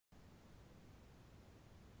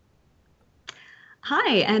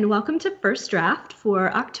Hi, and welcome to First Draft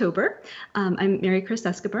for October. I'm Mary Chris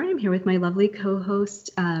Escobar. I'm here with my lovely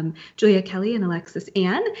co-host, Julia Kelly and Alexis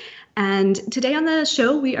Ann. And today on the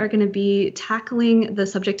show, we are going to be tackling the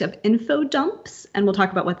subject of info dumps, and we'll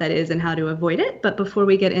talk about what that is and how to avoid it. But before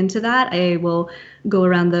we get into that, I will go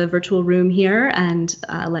around the virtual room here and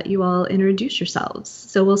let you all introduce yourselves.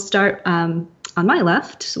 So we'll start on my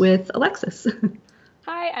left with Alexis.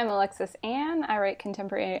 Hi, I'm Alexis Ann. I write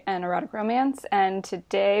contemporary and erotic romance, and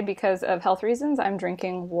today, because of health reasons, I'm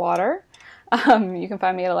drinking water. You can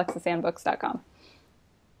find me at alexisannbooks.com.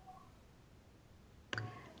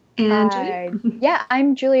 And Julia? Yeah,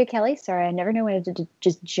 I'm Julia Kelly. Sorry, I never know when to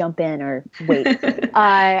just jump in or wait.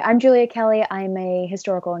 I'm Julia Kelly. I'm a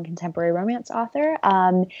historical and contemporary romance author.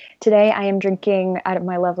 Today I am drinking out of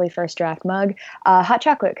my lovely First Draft mug hot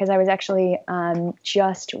chocolate because I was actually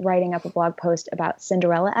just writing up a blog post about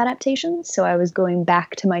Cinderella adaptations. So I was going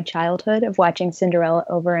back to my childhood of watching Cinderella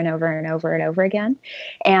over and over and over and over again.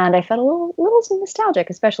 And I felt a little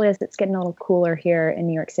nostalgic, especially as it's getting a little cooler here in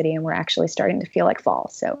New York City and we're actually starting to feel like fall.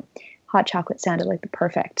 So hot chocolate sounded like the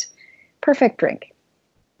perfect drink.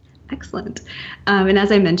 Excellent. And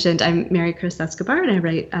as I mentioned, I'm Mary Chris Escobar, and I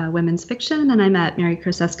write women's fiction, and I'm at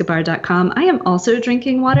marychrisescobar.com. I am also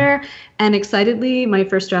drinking water, and excitedly, my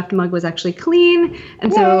First Draft mug was actually clean,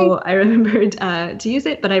 and so I remembered to use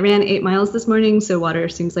it, but I ran 8 miles this morning, so water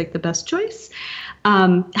seems like the best choice.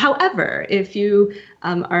 However, if you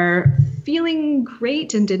are feeling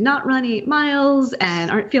great and did not run 8 miles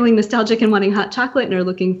and aren't feeling nostalgic and wanting hot chocolate and are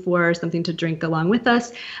looking for something to drink along with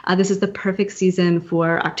us, this is the perfect season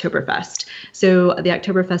for Oktoberfest. So the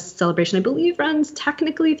Oktoberfest celebration, I believe, runs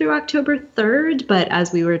technically through October 3rd, but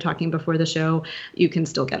as we were talking before the show, you can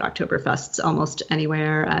still get Oktoberfests almost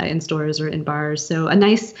anywhere in stores or in bars. So a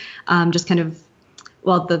nice just kind of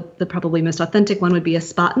the probably most authentic one would be a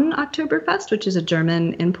Spaten Oktoberfest, which is a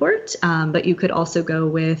German import. But you could also go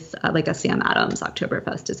with like a Sam Adams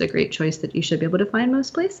Oktoberfest is a great choice that you should be able to find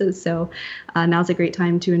most places. So now's a great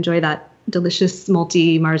time to enjoy that delicious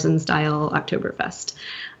malty Marzen style Oktoberfest.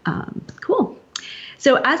 Cool.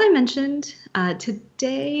 So as I mentioned,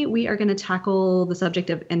 today we are going to tackle the subject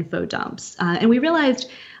of info dumps. And we realized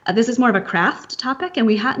this is more of a craft topic, and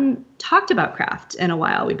we hadn't talked about craft in a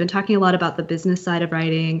while. We've been talking a lot about the business side of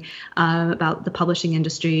writing, about the publishing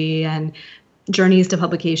industry and journeys to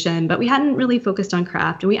publication, but we hadn't really focused on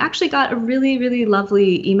craft. And we actually got a really, really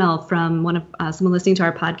lovely email from someone listening to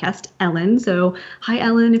our podcast, Ellen. So hi,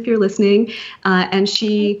 Ellen, if you're listening. And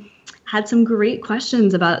she had some great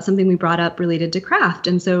questions about something we brought up related to craft.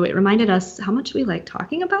 And so it reminded us how much we like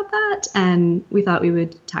talking about that. And we thought we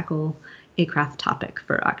would tackle a craft topic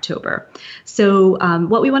for October. So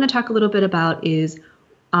what we want to talk a little bit about is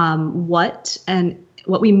what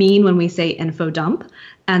we mean when we say info dump,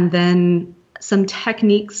 and then some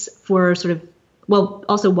techniques for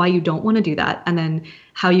also why you don't want to do that, and then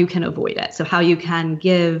how you can avoid it. So how you can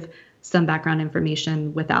give some background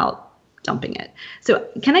information without dumping it. So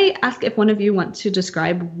can I ask if one of you want to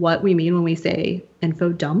describe what we mean when we say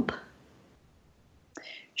info dump?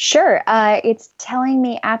 Sure. It's telling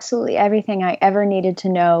me absolutely everything I ever needed to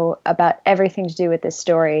know about everything to do with this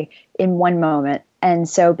story in one moment. And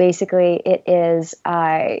so basically it is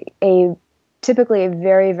typically a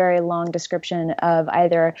very, very long description of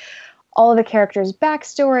either all of a character's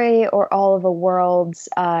backstory or all of a world's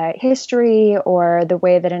history or the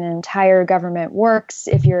way that an entire government works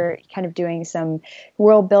if you're kind of doing some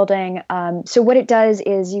world building. So what it does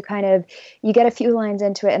is you get a few lines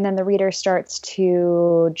into it and then the reader starts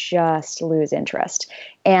to just lose interest.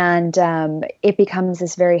 And it becomes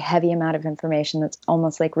this very heavy amount of information that's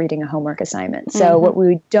almost like reading a homework assignment. So what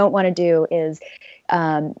we don't want to do is,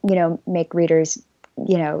 make readers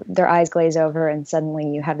their eyes glaze over and suddenly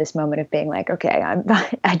you have this moment of being like, okay,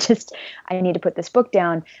 I need to put this book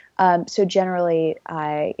down. So generally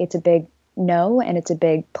it's a big no, and it's a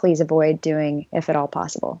big please avoid doing if at all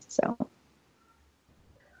possible. So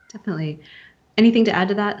definitely. Anything to add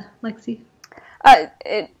to that, Lexi?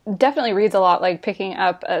 It definitely reads a lot like picking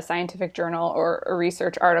up a scientific journal or a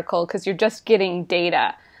research article because you're just getting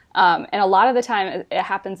data. And a lot of the time it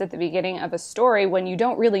happens at the beginning of a story when you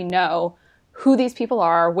don't really know who these people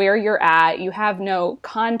are, where you're at, you have no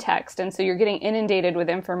context, and so you're getting inundated with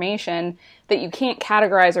information that you can't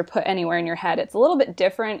categorize or put anywhere in your head. It's a little bit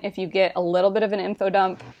different if you get a little bit of an info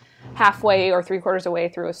dump halfway or 3/4 away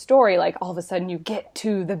through a story, like all of a sudden you get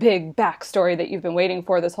to the big backstory that you've been waiting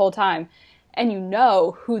for this whole time, and you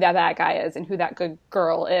know who that bad guy is and who that good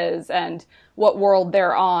girl is and what world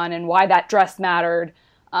they're on and why that dress mattered,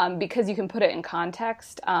 because you can put it in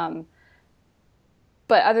context.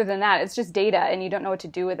 But other than that, it's just data and you don't know what to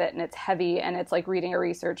do with it, and it's heavy, and it's like reading a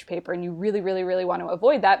research paper, and you really, really, really want to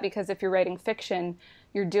avoid that, because if you're writing fiction,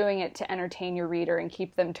 you're doing it to entertain your reader and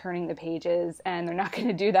keep them turning the pages, and they're not going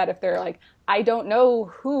to do that if they're like, I don't know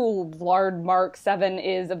who Lord Mark 7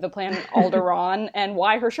 is of the planet Alderaan and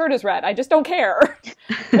why her shirt is red. I just don't care.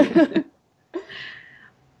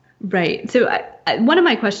 Right. So one of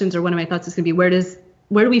my questions, or one of my thoughts, is going to be, where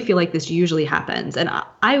do we feel like this usually happens? And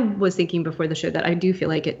I was thinking before the show that I do feel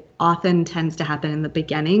like it often tends to happen in the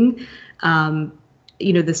beginning.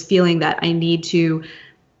 This feeling that I need to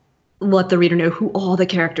let the reader know who all the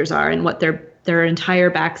characters are and what their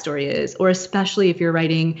entire backstory is, or especially if you're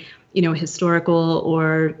writing, historical,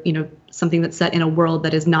 or, something that's set in a world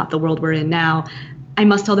that is not the world we're in now. I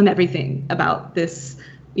must tell them everything about this,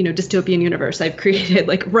 dystopian universe I've created,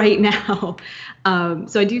 like right now.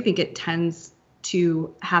 So I do think it tends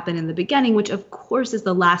to happen in the beginning, which of course is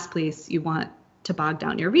the last place you want to bog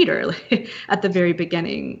down your reader, like, at the very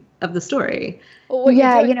beginning of the story. Well,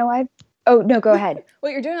 Oh, no, go ahead.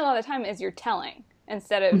 What you're doing a lot of the time is you're telling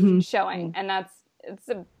instead of showing. And it's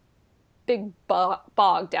a big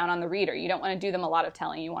bog down on the reader. You don't want to do them a lot of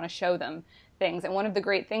telling. You want to show them things. And one of the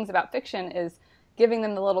great things about fiction is giving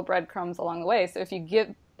them the little breadcrumbs along the way. So if you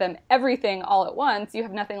give them everything all at once, you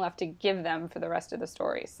have nothing left to give them for the rest of the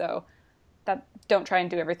story. So don't try and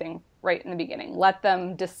do everything right in the beginning. Let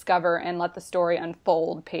them discover and let the story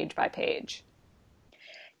unfold page by page.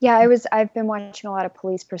 Yeah, I've been watching a lot of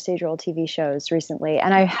police procedural TV shows recently,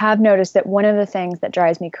 and I have noticed that one of the things that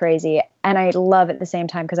drives me crazy, and I love at the same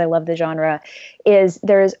time because I love the genre, is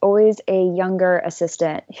there is always a younger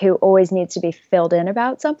assistant who always needs to be filled in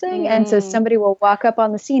about something. And so somebody will walk up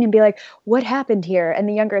on the scene and be like, what happened here? And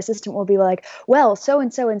the younger assistant will be like, well, so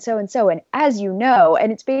and so and so and so, and as you know,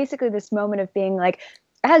 and it's basically this moment of being like,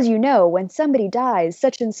 as you know, when somebody dies,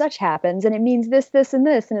 such and such happens, and it means this, this, and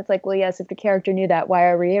this. And it's like, well, yes, if the character knew that, why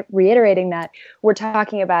are we reiterating that? We're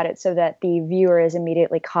talking about it so that the viewer is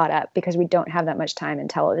immediately caught up, because we don't have that much time in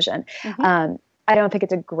television. I don't think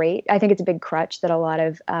I think it's a big crutch that a lot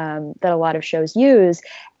of shows use.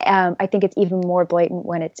 I think it's even more blatant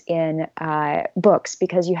when it's in books,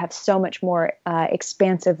 because you have so much more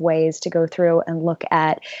expansive ways to go through and look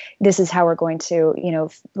at, this is how we're going to,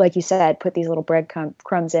 like you said, put these little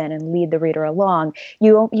breadcrumbs in and lead the reader along.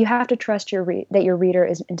 You have to trust that your reader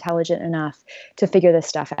is intelligent enough to figure this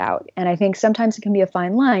stuff out. And I think sometimes it can be a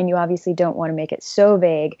fine line. You obviously don't want to make it so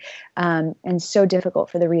vague and so difficult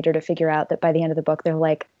for the reader to figure out that by the end of the book, they're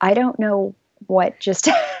like, I don't know what just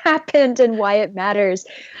happened and why it matters.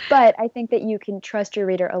 But I think that you can trust your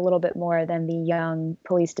reader a little bit more than the young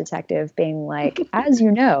police detective being like, as you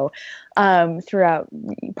know, throughout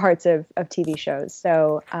parts of TV shows.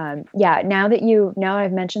 So now that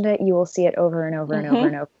I've mentioned it, you will see it over and over and over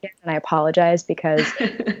and over again. And I apologize, because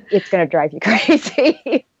it's going to drive you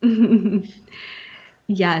crazy.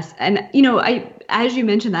 Yes. And, as you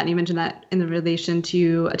mentioned that, and you mentioned that in the relation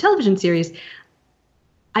to a television series,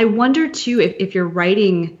 I wonder too, if you're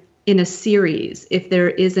writing in a series, if there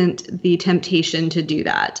isn't the temptation to do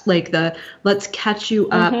that, like let's catch you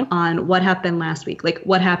up on what happened last week, like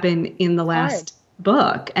what happened in the last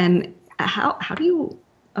book, and how do you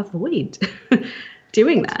avoid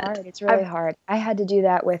doing that? It's really hard. I had to do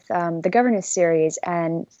that with the Governess series,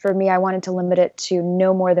 and for me, I wanted to limit it to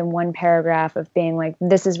no more than one paragraph of being like,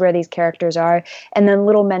 this is where these characters are, and then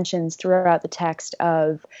little mentions throughout the text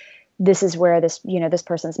of, this is where this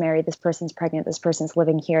person's married, this person's pregnant, this person's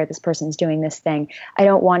living here, this person's doing this thing. I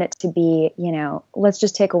don't want it to be, let's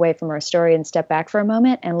just take away from our story and step back for a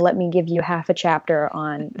moment and let me give you half a chapter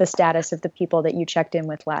on the status of the people that you checked in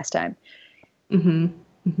with last time.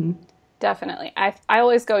 Definitely. I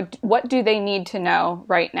always go, what do they need to know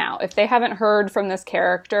right now? If they haven't heard from this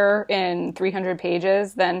character in 300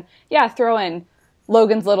 pages, then throw in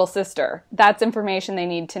Logan's little sister. That's information they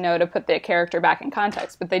need to know to put the character back in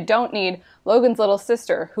context. But they don't need Logan's little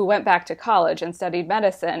sister, who went back to college and studied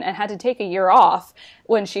medicine and had to take a year off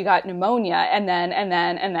when she got pneumonia, and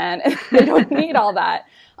then. They don't need all that.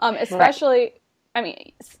 Especially, I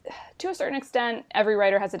mean, to a certain extent, every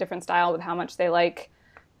writer has a different style with how much they like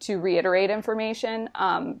to reiterate information.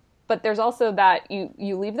 But there's also that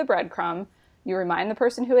you leave the breadcrumb, you remind the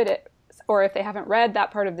person who it is, or if they haven't read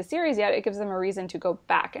that part of the series yet, it gives them a reason to go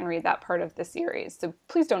back and read that part of the series. So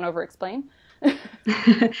please don't over-explain.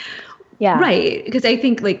 Yeah. Right. Because I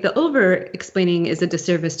think like the over-explaining is a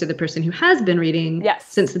disservice to the person who has been reading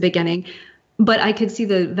since the beginning. But I could see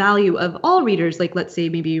the value of all readers. Like, let's say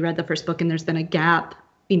maybe you read the first book and there's been a gap,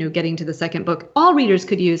 getting to the second book. All readers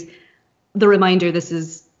could use the reminder, this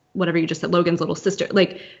is whatever you just said, Logan's little sister.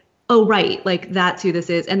 Like, oh, right, like that's who this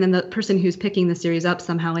is. And then the person who's picking the series up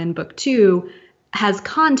somehow in book 2 has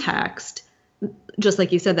context, just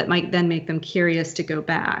like you said, that might then make them curious to go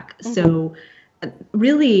back. Mm-hmm. So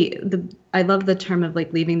really, I love the term of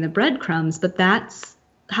like leaving the breadcrumbs, but that's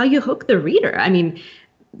how you hook the reader. I mean,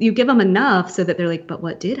 you give them enough so that they're like, but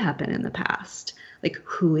what did happen in the past? Like,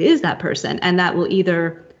 who is that person? And that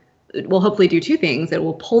will hopefully do 2 things. It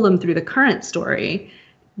will pull them through the current story.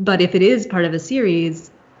 But if it is part of a series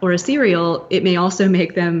or a serial, it may also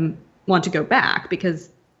make them want to go back, because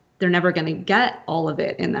they're never going to get all of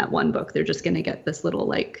it in that one book. They're just going to get this little,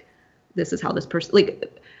 like, this is how this person,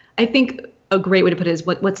 like, I think a great way to put it is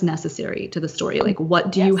what's necessary to the story. Like,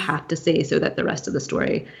 what do you have to say so that the rest of the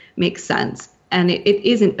story makes sense? And it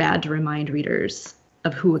isn't bad to remind readers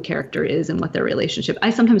of who a character is and what their relationship. I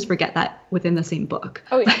sometimes forget that within the same book.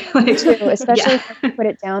 Oh, yeah. Like, too, especially if I put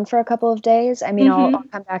it down for a couple of days. I mean, I'll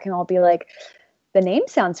come back and I'll be like, the name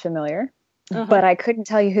sounds familiar, but I couldn't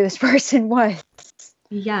tell you who this person was.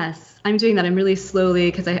 Yes, I'm doing that. I'm really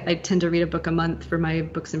slowly, because I tend to read a book a month for my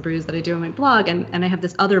Books and Brews that I do on my blog. And I have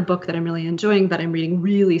this other book that I'm really enjoying that I'm reading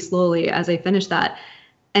really slowly as I finish that.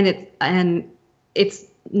 And it's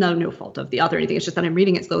no fault of the author or anything. It's just that I'm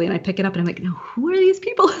reading it slowly and I pick it up and I'm like, no, who are these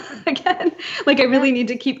people again? Like, I really need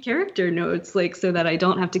to keep character notes, like, so that I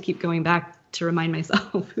don't have to keep going back to remind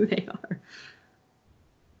myself who they are.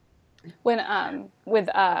 When with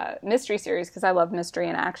mystery series, because I love mystery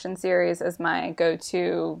and action series as my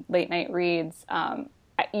go-to late night reads,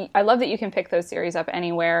 I love that you can pick those series up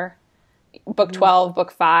anywhere. Book 12, book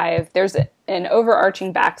 5, there's an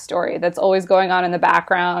overarching backstory that's always going on in the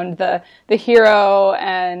background. The hero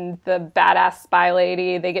and the badass spy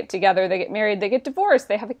lady, they get together, they get married, they get divorced,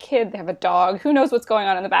 they have a kid, they have a dog, who knows what's going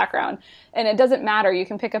on in the background. And it doesn't matter. You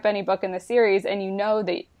can pick up any book in the series and you know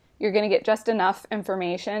that you're going to get just enough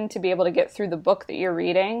information to be able to get through the book that you're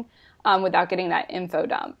reading without getting that info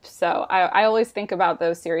dump. So I always think about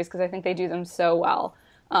those series because I think they do them so well.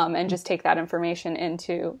 And just take that information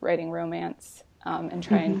into writing romance and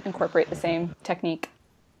try and incorporate the same technique.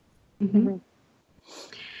 Mm-hmm.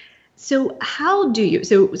 So how do you,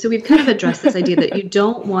 so we've kind of addressed this idea that you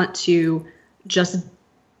don't want to just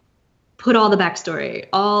put all the backstory,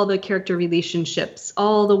 all the character relationships,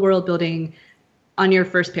 all the world building on your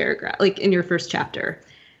first paragraph, like in your first chapter.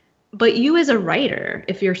 But you as a writer,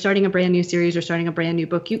 if you're starting a brand new series or starting a brand new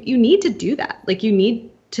book, you need to do that. Like, you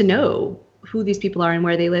need to know who these people are and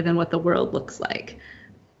where they live and what the world looks like.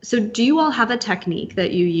 So do you all have a technique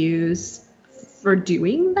that you use for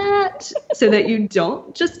doing that so that you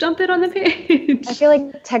don't just dump it on the page? I feel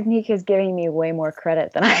like technique is giving me way more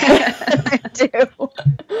credit than I do.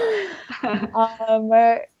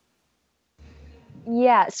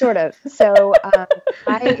 Yeah, sort of. So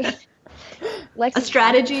I... Lexis, a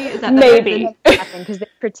strategy? Is that maybe because they're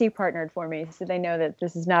critique partnered for me, so they know that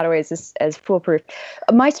this is not always as foolproof.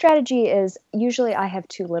 My strategy is usually I have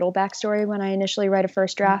too little backstory when I initially write a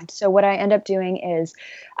first draft. So what I end up doing is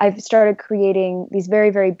I've started creating these very,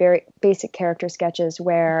 very basic character sketches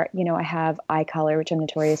where, you know, I have eye color, which I'm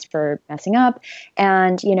notorious for messing up,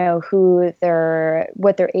 and, you know,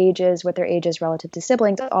 what their age is relative to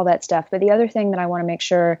siblings, all that stuff. But the other thing that I want to make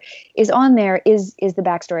sure is on there is the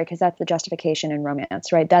backstory, because that's the justification in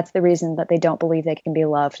romance, right? That's the reason that they don't believe they can be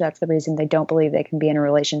loved. That's the reason they don't believe they can be in a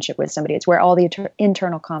relationship with somebody. It's where all the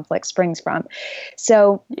internal conflict springs from.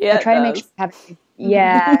 So I try to make sure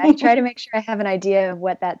I try to make sure I have an idea of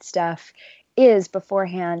what that stuff is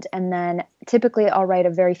beforehand, and then typically I'll write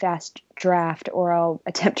a very fast draft, or I'll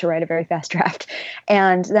attempt to write a very fast draft,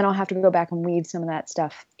 and then I'll have to go back and weave some of that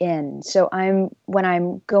stuff in. So when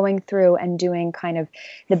I'm going through and doing kind of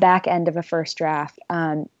the back end of a first draft,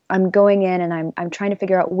 I'm going in and I'm trying to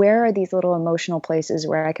figure out where are these little emotional places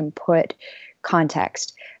where I can put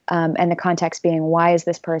context. And the context being, why is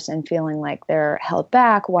this person feeling like they're held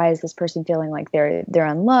back? Why is this person feeling like they're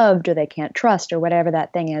unloved, or they can't trust, or whatever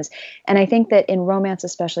that thing is? And I think that in romance,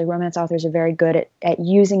 especially, romance authors are very good at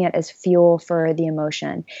using it as fuel for the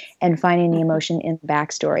emotion and finding the emotion in the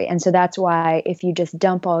backstory. And so that's why if you just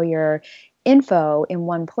dump all your info in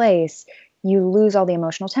one place, you lose all the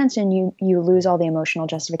emotional tension, you lose all the emotional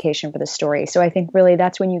justification for the story. So I think really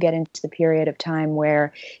that's when you get into the period of time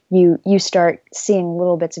where you start seeing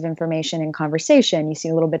little bits of information in conversation. You see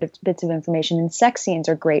a little bits of information in sex scenes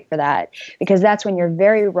are great for that, because that's when you're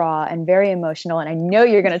very raw and very emotional. And I know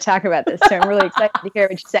you're going to talk about this, so I'm really excited to hear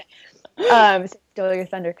what you say. Steal your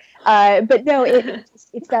thunder. But no,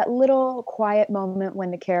 it's that little quiet moment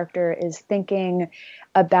when the character is thinking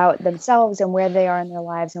about themselves and where they are in their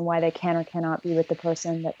lives and why they can or cannot be with the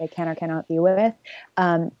person that they can or cannot be with.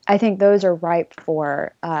 I think those are ripe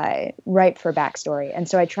for backstory. And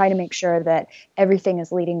so I try to make sure that everything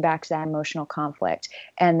is leading back to that emotional conflict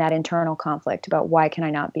and that internal conflict about why can I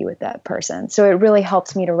not be with that person. So it really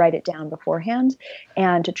helps me to write it down beforehand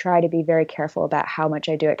and to try to be very careful about how much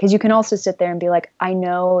I do it. Because you can also sit there and be like, I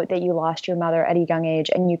know that you lost your mother at a young age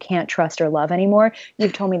and you can't trust or love anymore.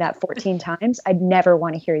 You've told me that 14 times. I'd never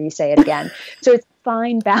want to hear you say it again. So it's a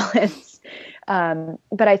fine balance.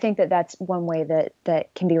 But I think that that's one way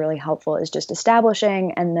that can be really helpful is just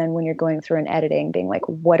establishing. And then when you're going through and editing, being like,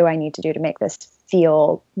 what do I need to do to make this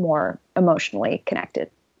feel more emotionally connected?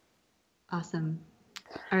 Awesome.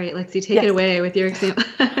 All right, Lexi, take it away with your example.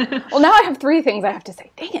 Well, now I have 3 things I have to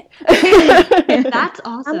say. Dang it. That's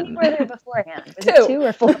awesome. How many were there beforehand? Was 2. it 2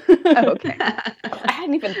 or 4? Oh, okay. I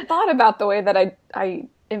hadn't even thought about the way that I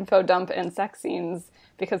info dump in sex scenes,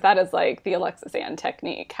 because that is like the Alexis Ann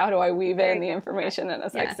technique. How do I weave in the information in a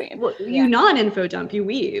sex scene? Well, you non-info dump, you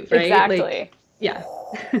weave, right? Exactly. Like, yeah.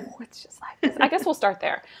 It's just like this. I guess we'll start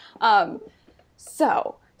there.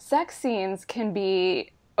 So sex scenes can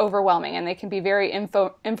be overwhelming and they can be very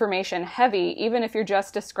information heavy, even if you're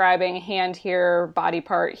just describing hand here, body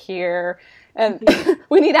part here. And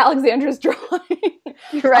we need Alexandra's drawing.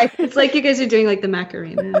 Right. It's like you guys are doing like the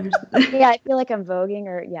Macarena or something. Yeah, I feel like I'm voguing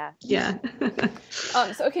or Yeah.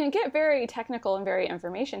 So it can get very technical and very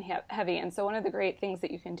information heavy. And so one of the great things that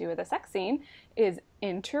you can do with a sex scene is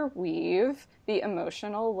interweave the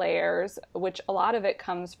emotional layers, which a lot of it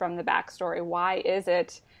comes from the backstory. Why is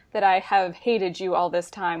it that I have hated you all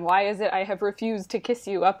this time? Why is it I have refused to kiss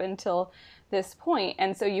you up until this point?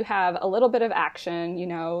 And so you have a little bit of action, you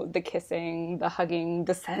know, the kissing, the hugging,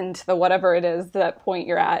 the scent, the whatever it is, that point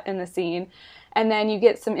you're at in the scene. And then you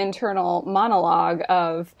get some internal monologue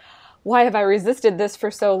of, why have I resisted this for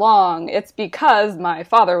so long? It's because my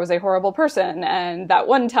father was a horrible person, and that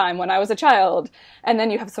one time when I was a child. And then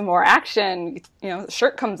you have some more action, you know, the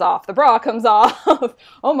shirt comes off, the bra comes off.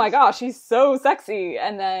 Oh my gosh, he's so sexy.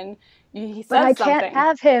 And then he says something. But I can't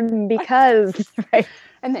have him because, right.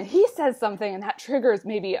 And then he says something, and that triggers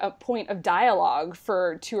maybe a point of dialogue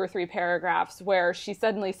for 2 or 3 paragraphs where she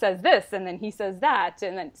suddenly says this, and then he says that.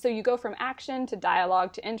 And then so you go from action to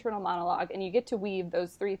dialogue to internal monologue, and you get to weave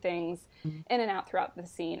those 3 things in and out throughout the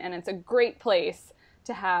scene. And it's a great place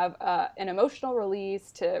to have an emotional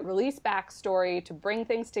release, to release backstory, to bring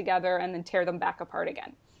things together, and then tear them back apart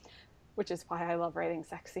again, which is why I love writing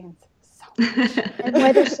sex scenes. And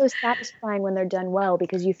why they're so satisfying when they're done well,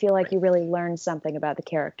 because you feel like you really learned something about the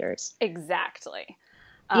characters. Exactly.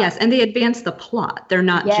 Yes, and they advance the plot. They're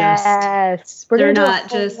not yes. We're they're gonna not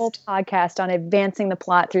do a just whole podcast on advancing the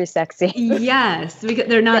plot through sex scenes. Yes, because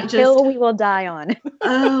they're not the just hill we will die on.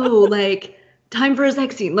 Oh, like time for a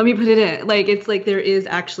sex scene. Let me put it in. Like it's like there is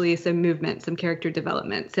actually some movement, some character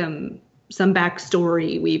development, some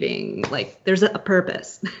backstory weaving. Like there's a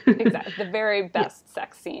purpose. Exactly. The very best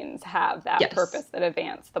sex scenes have that purpose that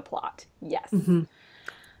advance the plot. Yes. Mm-hmm.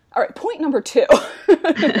 All right. Point number 2.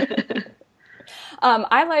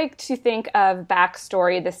 I like to think of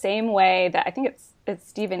backstory the same way that I think it's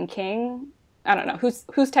Stephen King. I don't know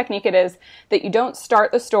whose technique it is, that you don't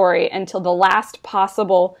start the story until the last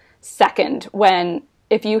possible second, when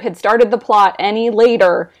if you had started the plot any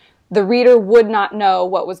later, the reader would not know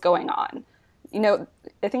what was going on. You know,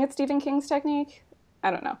 I think it's Stephen King's technique.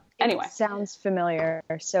 I don't know. Anyway. It sounds familiar,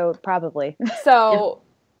 so probably. So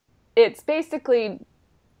it's basically,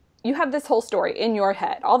 you have this whole story in your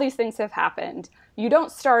head. All these things have happened. You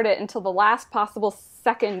don't start it until the last possible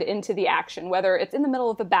second into the action, whether it's in the middle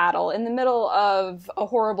of a battle, in the middle of a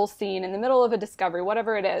horrible scene, in the middle of a discovery,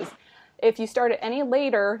 whatever it is. If you start it any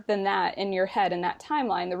later than that in your head in that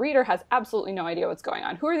timeline, the reader has absolutely no idea what's going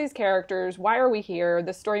on. Who are these characters? Why are we here?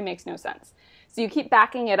 The story makes no sense. So you keep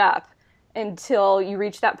backing it up until you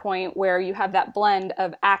reach that point where you have that blend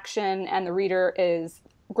of action and the reader is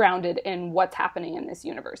grounded in what's happening in this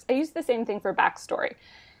universe. I use the same thing for backstory.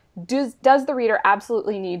 Does the reader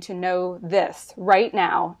absolutely need to know this right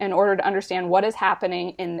now in order to understand what is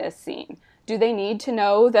happening in this scene? Do they need to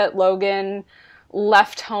know that Logan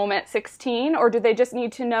left home at 16, or do they just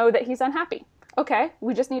need to know that he's unhappy? Okay,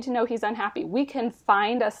 we just need to know he's unhappy. We can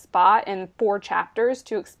find a spot in 4 chapters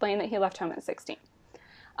to explain that he left home at 16.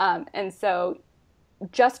 And so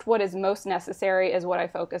just what is most necessary is what I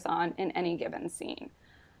focus on in any given scene.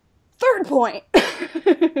 Third point.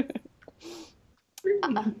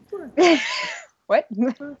 What?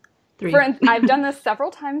 3. I've done this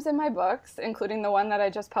several times in my books, including the one that I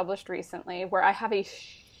just published recently, where I have I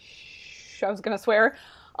was going to swear,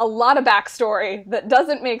 a lot of backstory that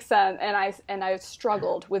doesn't make sense. And I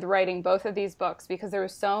struggled with writing both of these books because there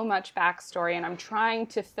was so much backstory, and I'm trying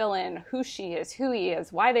to fill in who she is, who he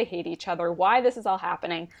is, why they hate each other, why this is all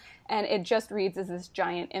happening. And it just reads as this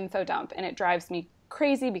giant info dump, and it drives me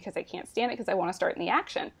crazy because I can't stand it because I want to start in the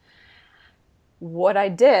action. What I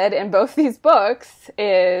did in both these books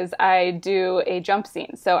is I do a jump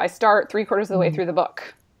scene. So I start 3/4 of the way through the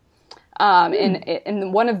book.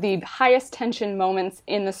 In one of the highest tension moments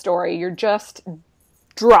in the story, you're just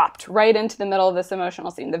dropped right into the middle of this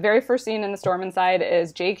emotional scene. The very first scene in The Storm Inside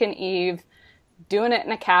is Jake and Eve doing it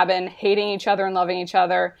in a cabin, hating each other and loving each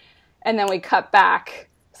other. And then we cut back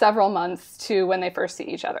several months to when they first see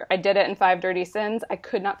each other. I did it in 5 Dirty Sins. I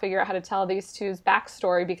could not figure out how to tell these two's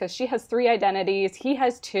backstory because she has 3 identities. He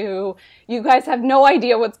has 2. You guys have no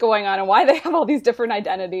idea what's going on and why they have all these different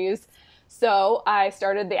identities. So I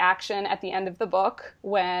started the action at the end of the book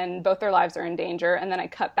when both their lives are in danger. And then I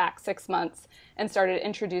cut back 6 months and started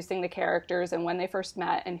introducing the characters and when they first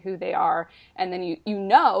met and who they are. And then you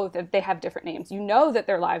know that they have different names. You know that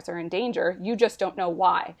their lives are in danger. You just don't know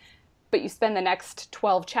why. But you spend the next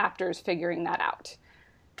 12 chapters figuring that out.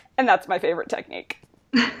 And that's my favorite technique.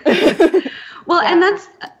 Well, and that's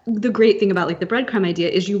the great thing about like the breadcrumb idea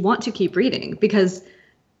is you want to keep reading because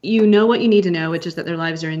you know what you need to know, which is that their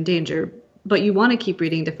lives are in danger, but you want to keep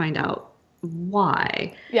reading to find out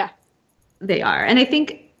why they are. And I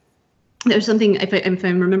think there's something, if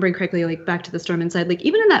I'm remembering correctly, like back to The Storm Inside, like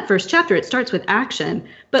even in that first chapter, it starts with action,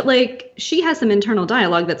 but like she has some internal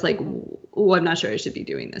dialogue that's like, oh, I'm not sure I should be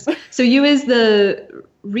doing this. So you as the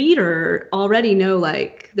reader already know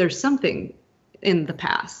like there's something in the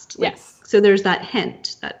past. Like, yes. So there's that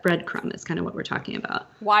hint, that breadcrumb is kind of what we're talking about.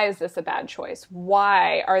 Why is this a bad choice?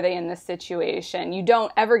 Why are they in this situation? You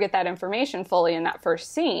don't ever get that information fully in that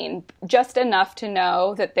first scene, just enough to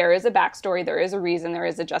know that there is a backstory, there is a reason, there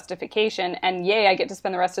is a justification, and yay, I get to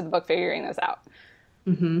spend the rest of the book figuring this out.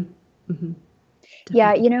 Mm-hmm. Mm-hmm.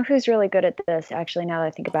 Yeah, you know who's really good at this, actually, now that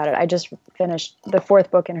I think about it? I just finished the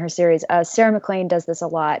 4th book in her series. Sarah McLean does this a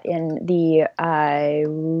lot in the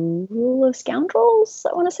Rule of Scoundrels,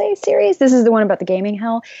 I want to say, series. This is the one about the gaming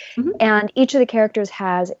hell. Mm-hmm. And each of the characters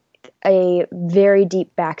has a very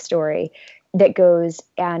deep backstory that goes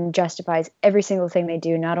and justifies every single thing they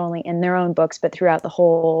do, not only in their own books, but throughout the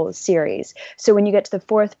whole series. So when you get to the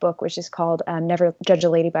 4th book, which is called Never Judge a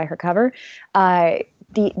Lady by Her Cover,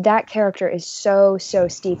 that character is so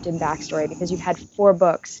steeped in backstory because you've had 4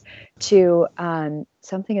 books to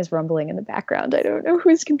something is rumbling in the background. I don't know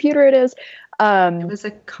whose computer it is. It was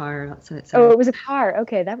a car outside. Sorry. Oh, it was a car.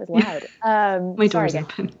 Okay, that was loud. My door's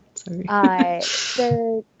open. Sorry. I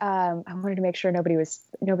wanted to make sure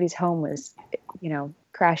nobody's home was,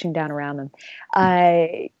 crashing down around them.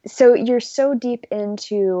 So you're so deep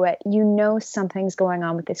into, something's going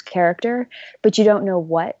on with this character, but you don't know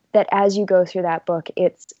what, that as you go through that book,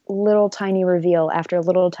 it's little tiny reveal after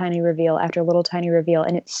little tiny reveal after little tiny reveal.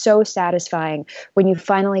 And it's so satisfying when you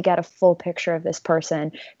finally get a full picture of this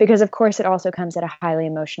person, because of course it also comes at a highly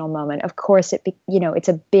emotional moment. Of course it's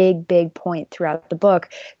a big point throughout the book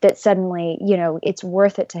that suddenly, it's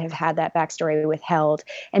worth it to have had that backstory withheld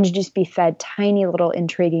and to just be fed tiny little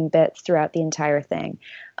intriguing bits throughout the entire thing.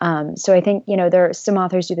 So I think, there are some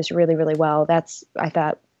authors do this really, really well. That's, I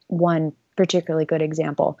thought, one particularly good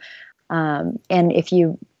example. And if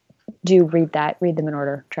you do read them in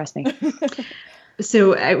order, trust me.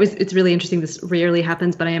 So it's really interesting. This rarely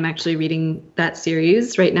happens, but I am actually reading that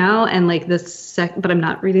series right now. And like but I'm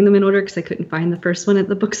not reading them in order because I couldn't find the first one at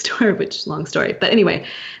the bookstore, which long story. But anyway,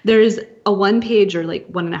 there's a 1-page or like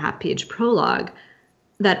 1.5-page prologue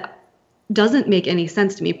that doesn't make any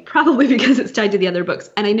sense to me, probably because it's tied to the other books.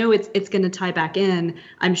 And I know it's going to tie back in,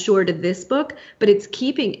 I'm sure, to this book, but it's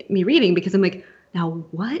keeping me reading because I'm like, now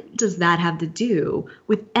what does that have to do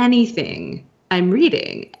with anything I'm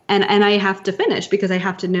reading? And I have to finish because I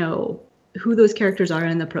have to know who those characters are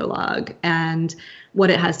in the prologue and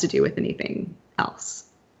what it has to do with anything else.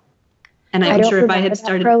 And I'm sure if I had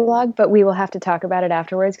started prologue, but we will have to talk about it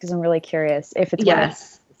afterwards because I'm really curious if it's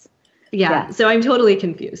yes. Yeah, so I'm totally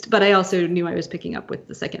confused, but I also knew I was picking up with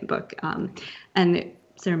the second book. And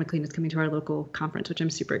Sarah McLean is coming to our local conference, which I'm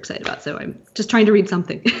super excited about. So I'm just trying to read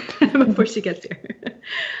something before she gets here.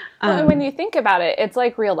 Well, when you think about it, it's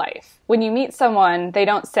like real life. When you meet someone, they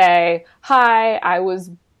don't say, "Hi, I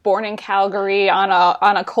was born in Calgary on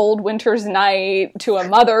a cold winter's night to a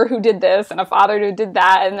mother who did this and a father who did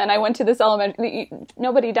that, and then I went to this elementary."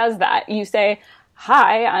 Nobody does that. You say,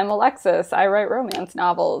 hi, I'm Alexis. I write romance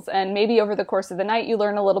novels. And maybe over the course of the night, you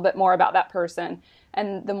learn a little bit more about that person.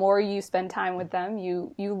 And the more you spend time with them,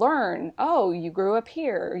 you learn, oh, you grew up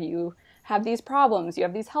here. You have these problems. You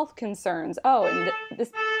have these health concerns. Oh, and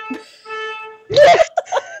this...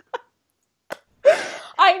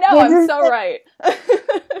 I know, I'm so right.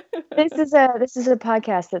 This is a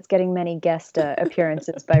podcast that's getting many guest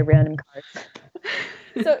appearances by random cards.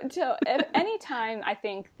 So if any time I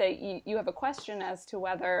think that you have a question as to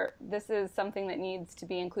whether this is something that needs to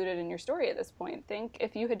be included in your story at this point, think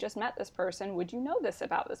if you had just met this person, would you know this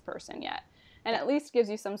about this person yet? And at least gives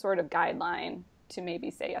you some sort of guideline to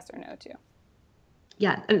maybe say yes or no to.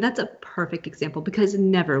 Yeah, I mean, that's a perfect example, because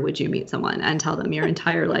never would you meet someone and tell them your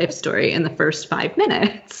entire life story in the first 5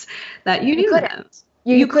 minutes that you knew them.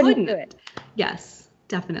 You couldn't do it. Yes,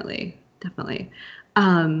 definitely.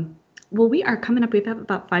 Well, we are coming up. We have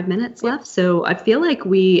about 5 minutes left, so I feel like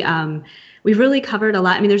we've really covered a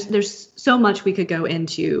lot. I mean, there's so much we could go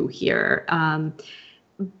into here,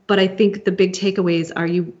 but I think the big takeaways are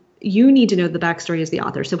you need to know the backstory as the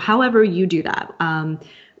author. So, however you do that,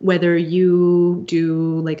 whether you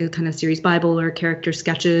do like a kind of series Bible or character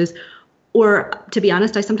sketches, or to be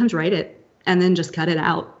honest, I sometimes write it and then just cut it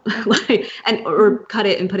out, or cut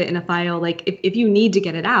it and put it in a file. Like if you need to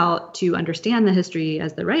get it out to understand the history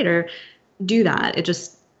as the writer, do that. It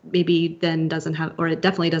just maybe then doesn't have, or it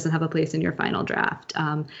definitely doesn't have a place in your final draft.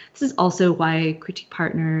 This is also why critique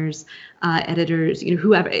partners, editors,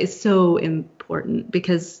 whoever, is so important,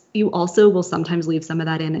 because you also will sometimes leave some of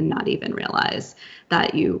that in and not even realize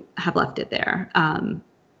that you have left it there.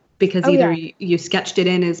 Because either you sketched it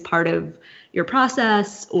in as part of your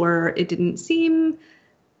process, or it didn't seem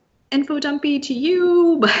info dumpy to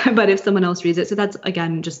you, but if someone else reads it. So that's,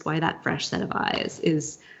 again, just why that fresh set of eyes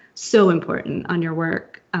is so important on your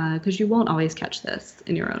work, because you won't always catch this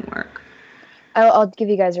in your own work. I'll give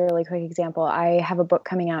you guys a really quick example. I have a book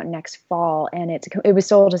coming out next fall, and it was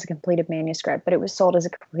sold as a completed manuscript, but it was sold as a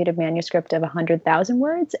completed manuscript of 100,000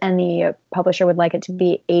 words, and the publisher would like it to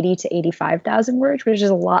be 80 to 85,000 words, which is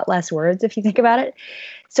a lot less words if you think about it.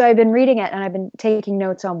 So I've been reading it, and I've been taking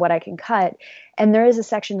notes on what I can cut. And there is a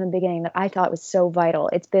section in the beginning that I thought was so vital.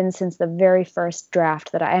 It's been since the very first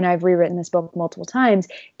draft and I've rewritten this book multiple times.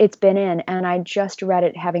 It's been in, and I just read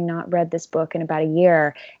it, having not read this book in about a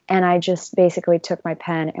year. And I just basically took my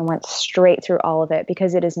pen and went straight through all of it,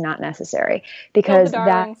 because it is not necessary. Because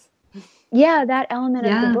that element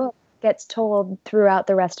of the book gets told throughout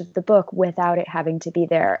the rest of the book without it having to be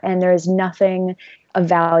there. And there is nothing of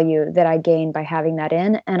value that I gain by having that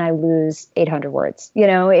in, and I lose 800 words,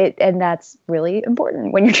 and that's really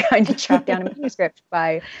important when you're trying to chop down a manuscript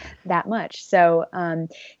by that much. So,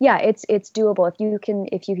 it's doable if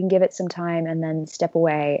you can give it some time and then step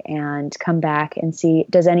away and come back and see,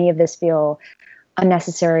 does any of this feel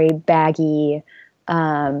unnecessary, baggy?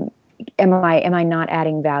 Am I not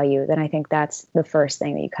adding value? Then I think that's the first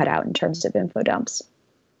thing that you cut out in terms of info dumps.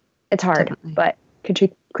 It's hard, definitely. But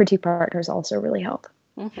critique partners also really help.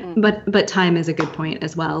 Mm-hmm. But time is a good point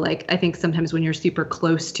as well. Like, I think sometimes when you're super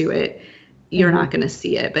close to it, you're not going to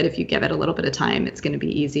see it. But if you give it a little bit of time, it's going to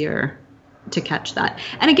be easier to catch that.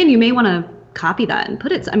 And again, you may want to copy that and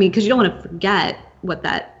put it, because you don't want to forget what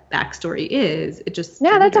that backstory is. It just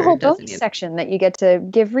that's a whole bonus section that you get to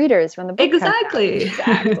give readers when the book exactly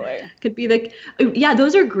could be like,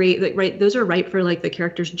 those are great. Like, right, those are right for like the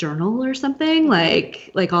character's journal or something.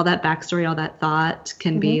 Like all that backstory, all that thought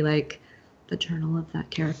can be like the journal of that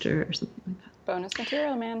character or something like that. Bonus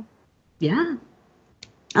material, man. Yeah.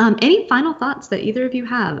 Any final thoughts that either of you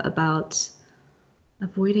have about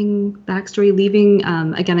avoiding backstory, leaving?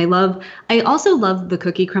 Again, I also love the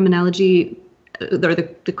cookie crumb analogy, or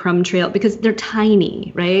the crumb trail, because they're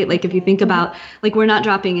tiny, right? Like, if you think about, like, we're not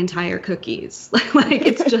dropping entire cookies. Like,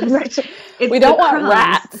 it's just, right. We don't want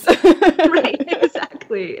rats. Right,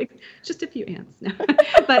 exactly. Just a few ants. No.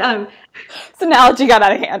 But this analogy got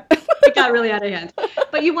out of hand. It got really out of hand.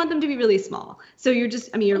 But you want them to be really small. So you're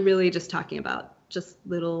really just talking about just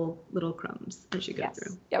little crumbs as you go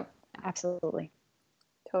through. Yep. Absolutely.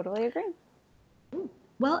 Totally agree.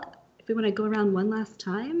 Well, if we want to go around one last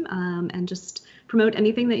time and just promote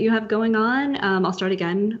anything that you have going on, I'll start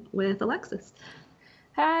again with Alexis.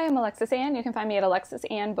 Hi, I'm Alexis Ann. You can find me at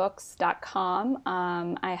alexisannbooks.com.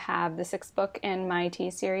 I have the 6th book in my Tea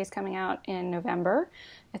series coming out in November.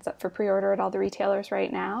 It's up for pre-order at all the retailers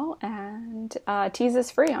right now, and Teas is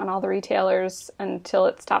free on all the retailers until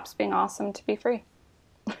it stops being awesome to be free.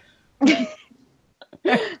 I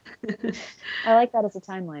like that as a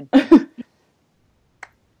timeline.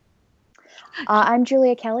 I'm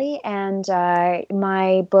Julia Kelly, and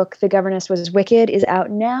my book, The Governess Was Wicked, is out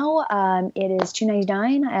now. It is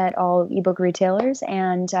 $2.99 at all ebook retailers,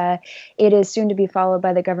 and it is soon to be followed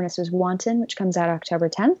by The Governess Was Wanton, which comes out October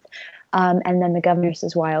 10th. And then The Governess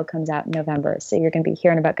is Wild comes out in November. So you're going to be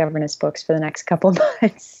hearing about governess books for the next couple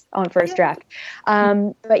months on First Draft.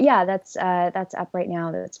 But yeah, that's up right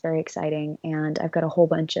now. That's very exciting. And I've got a whole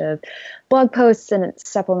bunch of blog posts and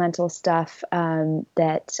supplemental stuff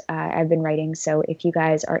that I've been writing. So if you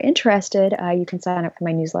guys are interested, you can sign up for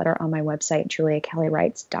my newsletter on my website,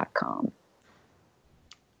 juliakellywrites.com.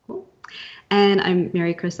 And I'm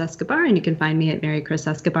Mary Chris Escobar, and you can find me at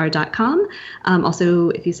marychrisescobar.com. Also,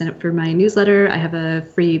 if you sign up for my newsletter, I have a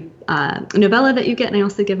free novella that you get, and I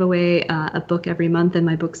also give away a book every month in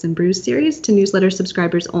my Books and Brews series to newsletter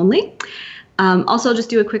subscribers only. Also, I'll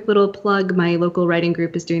just do a quick little plug. My local writing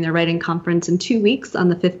group is doing their writing conference in 2 weeks on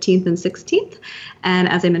the 15th and 16th. And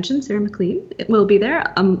as I mentioned, Sarah McLean will be there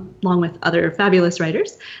along with other fabulous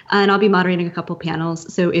writers. And I'll be moderating a couple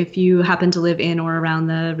panels. So if you happen to live in or around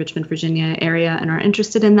the Richmond, Virginia area and are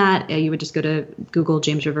interested in that, you would just go to Google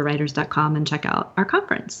jamesriverwriters.com and check out our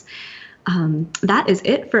conference. That is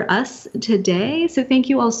it for us today. So thank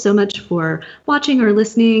you all so much for watching or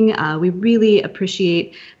listening. We really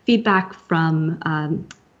appreciate feedback from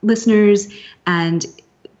listeners, and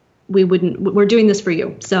we're doing this for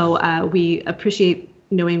you. So we appreciate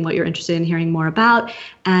knowing what you're interested in hearing more about.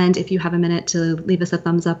 And if you have a minute to leave us a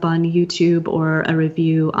thumbs up on YouTube or a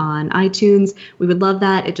review on iTunes, we would love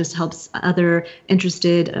that. It just helps other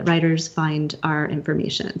interested writers find our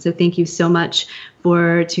information. So thank you so much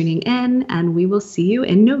for tuning in, and we will see you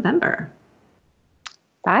in November.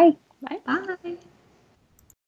 Bye. Bye. Bye.